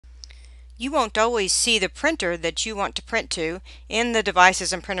you won't always see the printer that you want to print to in the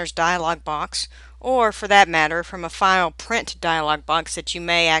Devices and Printers dialog box, or for that matter from a File Print dialog box that you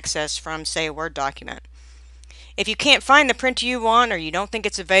may access from, say, a Word document. If you can't find the printer you want, or you don't think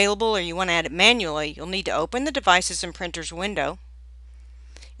it's available, or you want to add it manually, you'll need to open the Devices and Printers window,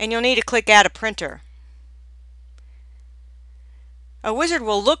 and you'll need to click Add a Printer. A wizard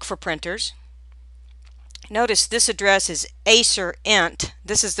will look for printers. Notice this address is Acer Int.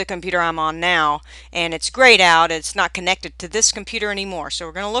 This is the computer I'm on now, and it's grayed out. It's not connected to this computer anymore. So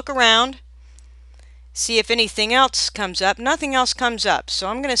we're going to look around, see if anything else comes up. Nothing else comes up. So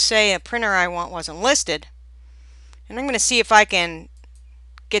I'm going to say a printer I want wasn't listed, and I'm going to see if I can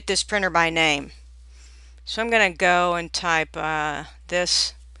get this printer by name. So I'm going to go and type the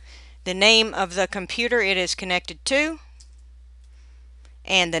name of the computer it is connected to,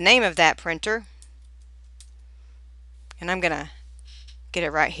 and the name of that printer, and I'm going to get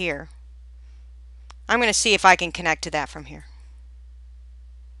it right here. I'm going to see if I can connect to that from here.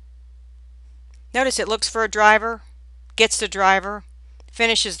 Notice it looks for a driver, gets the driver,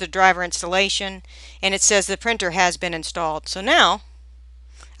 finishes the driver installation, and it says the printer has been installed. So now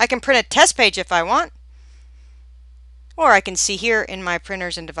I can print a test page if I want, or I can see here in my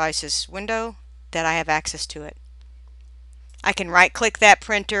Printers and Devices window that I have access to it. I can right-click that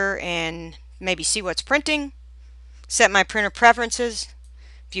printer and maybe see what's printing, set my printer preferences,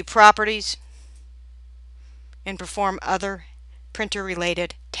 view properties, and perform other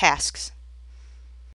printer-related tasks.